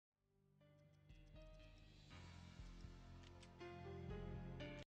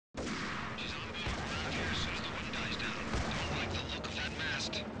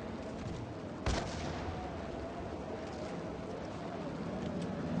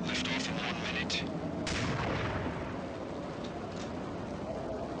it.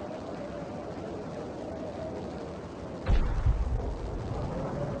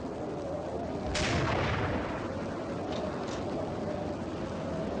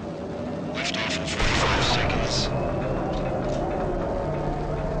 Lift off in 45 seconds.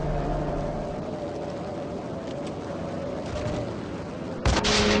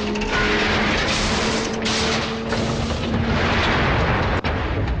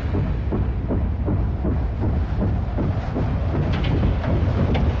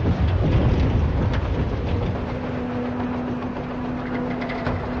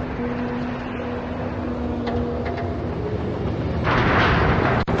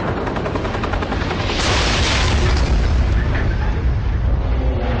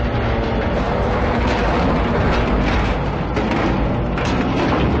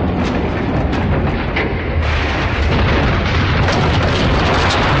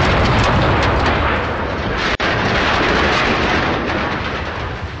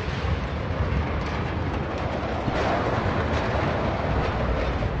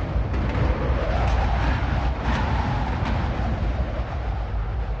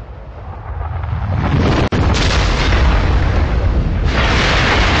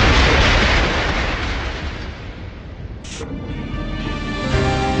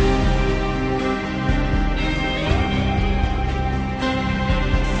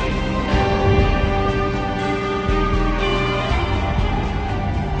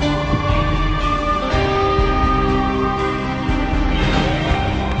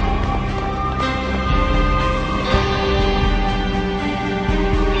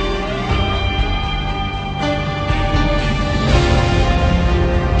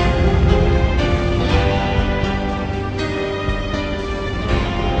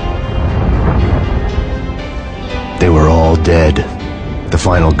 They were all dead. The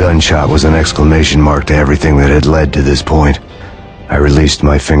final gunshot was an exclamation mark to everything that had led to this point. I released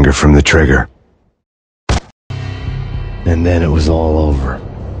my finger from the trigger. And then it was all over.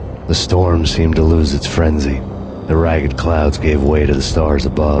 The storm seemed to lose its frenzy. The ragged clouds gave way to the stars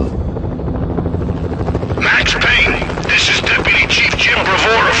above. Max Payne, this is Deputy Chief Jim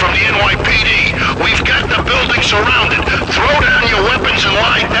Bravura from the NYPD. We've got the building surrounded. Throw down your weapons and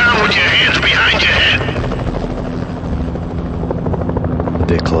lie down with your hands behind your head. A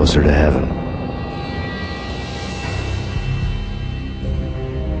bit closer to heaven.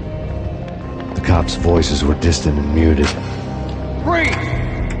 The cops' voices were distant and muted. Freeze!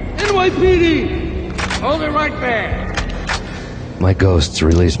 NYPD! Hold it right there! My ghosts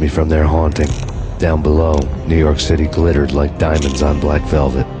released me from their haunting. Down below, New York City glittered like diamonds on black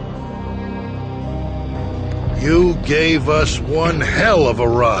velvet. You gave us one hell of a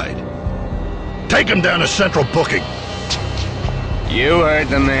ride. Take him down to Central Booking. You heard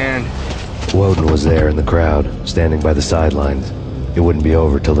the man. Woden was there in the crowd, standing by the sidelines. It wouldn't be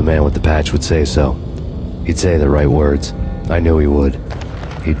over till the man with the patch would say so. He'd say the right words. I knew he would.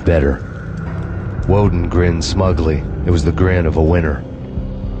 He'd better. Woden grinned smugly. It was the grin of a winner.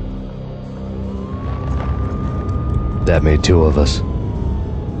 That made two of us.